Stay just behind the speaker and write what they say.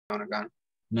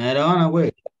Naelewana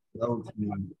kweli?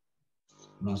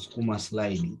 Nasukuma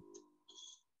slide.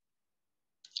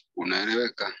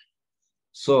 Unaeleweka?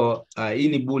 So, hii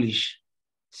ni bullish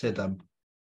setup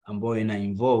ambayo ina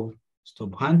involve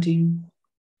stop hunting,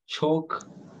 choke,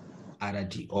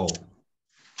 RTO.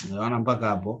 Unaona mpaka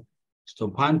hapo?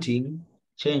 Stop hunting,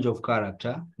 change of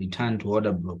character, return to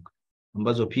order block.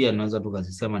 Ambazo pia tunaweza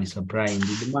tukazisema ni supply and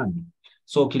demand.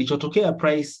 So kilichotokea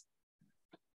price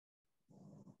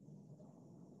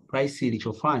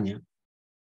ilichofanya,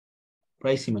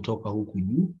 price imetoka huku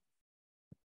juu.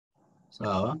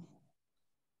 Sawa?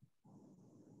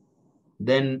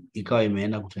 Then ikawa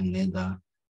imeenda kutengeneza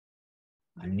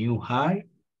a new high.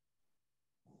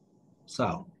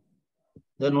 Sawa?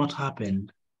 Then what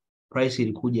happened? Price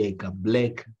ilikuja ika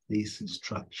break this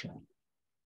structure,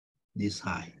 this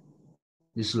high,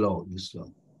 this low.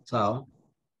 Sawa?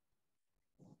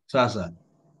 Sasa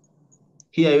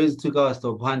hii haiwezi tu ikawa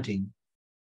stop hunting.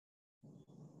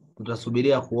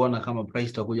 Tutasubiria kuona kama price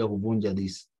itakuja kuvunja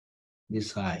this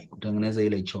high, kutengeneza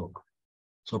ile choke.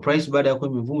 So price baada ya kuwa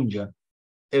imevunja,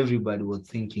 everybody was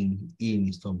thinking hii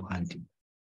ni stop hunting.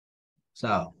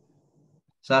 Sawa?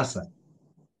 Sasa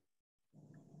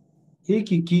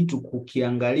hiki kitu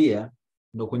kukiangalia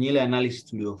ndo kwenye ile analysis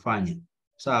tuliyofanya.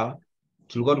 Sawa?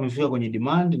 Tulikuwa tumefika kwenye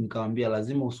demand, nikamwambia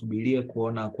lazima usubirie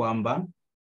kuona kwamba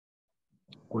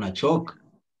kuna choke.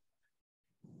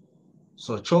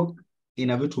 So choke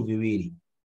ina vitu viwili.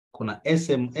 Kuna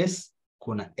SMS,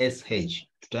 kuna SH.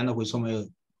 Tutaenda kuisoma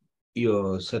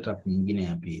hiyo setup nyingine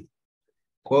ya pili.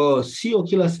 Kwa hiyo sio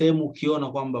kila sehemu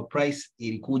ukiona kwamba price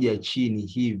ilikuja chini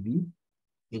hivi,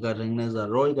 ikatengeneza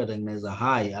low, ikatengeneza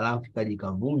high, alafu ikaja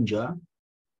ikavunja,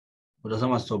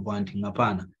 utasema stop hunting.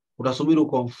 Hapana. Utasubiri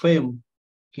confirm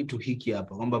kitu hiki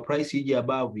hapa kwamba price ije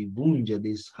above ivunje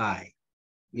this high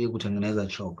ili kutengeneza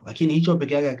choke. Lakini hicho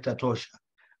peke yake hakitatosha.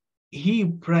 Hii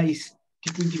price,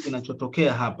 kitu hiki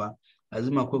kinachotokea hapa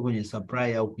lazima kuwe kwenye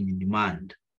supply au kwenye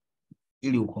demand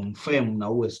ili uconfirm na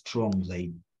uwe strong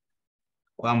zaidi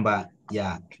kwamba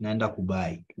tunaenda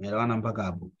kubuy. Tumeelewana mpaka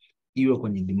hapo? Iwe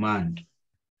kwenye demand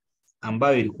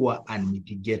ambayo ilikuwa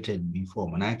unmitigated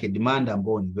before. Maana yake demand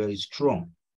ambayo ni very strong.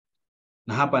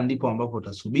 Na hapa ndipo ambapo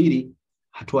utasubiri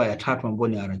hatua ya tatu ambayo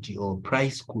ni RTO,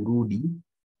 price kurudi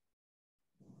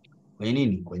kwenye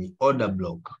nini? Kwenye order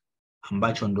block,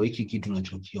 ambacho ndo hiki kitu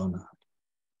tunachokiona.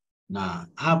 Na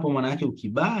hapo maana yake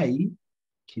ukibai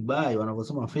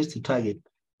wanaposema first target,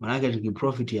 maana yake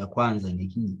tukiprofit ya kwanza ni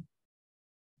hii.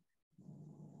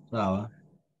 Sawa?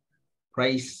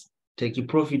 Price take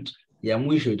profit ya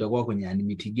mwisho itakuwa kwenye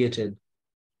unmitigated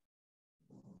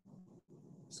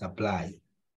supply.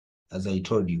 As I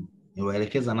told you,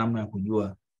 niwaelekeza namna ya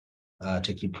kujua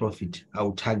take profit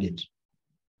au target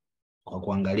kwa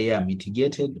kuangalia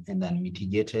mitigated and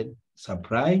unmitigated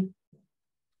supply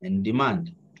and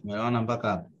demand. Tumeelewana mpaka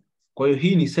hapo? Kwa hiyo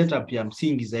hii ni setup ya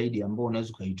msingi zaidi ambayo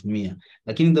unaweza kuitumia.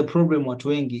 Lakini the problem watu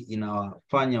wengi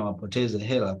inawafanya wapoteze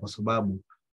hela kwa sababu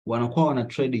wanakuwa wana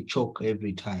trade choke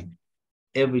every time.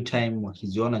 Every time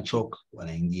wakiziona choke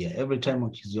wanaingia. Every time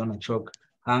wakiziona choke,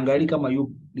 haangalii kama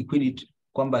you liquidity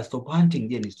kwamba stop hunting.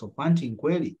 Je, ni stop hunting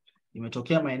kweli?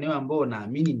 Imetokea maeneo ambayo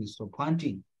naamini ni stop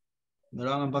hunting.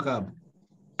 Umeelewana mpaka hapo?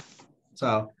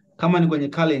 Sawa. Kama ni kwenye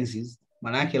currencies,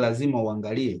 maana yake lazima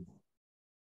uangalie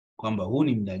kwamba huu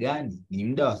ni muda gani? Ni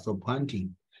muda wa stop hunting.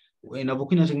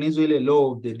 Inapokuwa inatengenezwa ile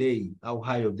low of the day au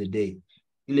high of the day,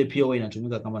 ile pia huwa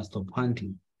inatumika kama stop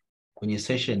hunting kwenye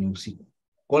session usiku.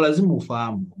 Kwa lazima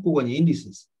ufahamu huko kwenye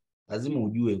indices, lazima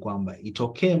ujue kwamba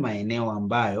itokee maeneo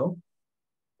ambayo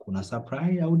kuna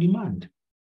supply au demand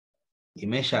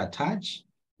imesha attach.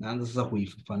 Naanza sasa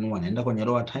kuifafanua, naenda kwenye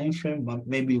lower time frame,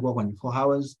 maybe ilikuwa kwenye 4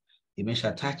 hours, imesha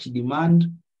attach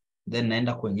demand, then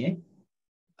naenda kwenye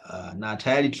na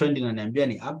tayari trend inaniambia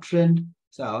ni uptrend.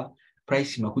 Sawa?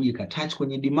 Price imekuja ikatouch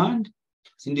kwenye demand,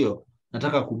 si ndio?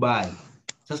 Nataka kubuy.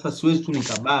 Sasa siwezi tu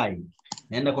nikabuy.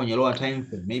 Naenda kwenye lower time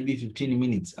frame, maybe 15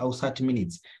 minutes au 30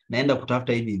 minutes. Naenda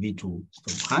kutafuta hivi vitu,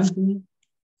 stop hunting,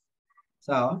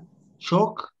 sawa,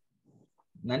 choke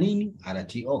na nini,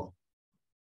 RTO.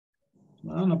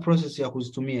 Unaona process ya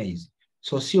kuzitumia hizi.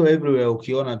 So sio everywhere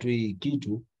ukiona tu hii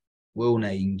kitu wewe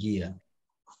unaingia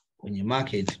kwenye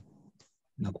market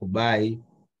na kubuy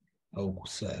au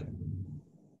kusell.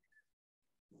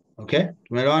 Okay?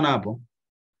 Tumeelewana hapo?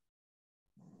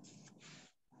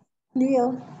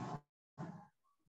 Ndio.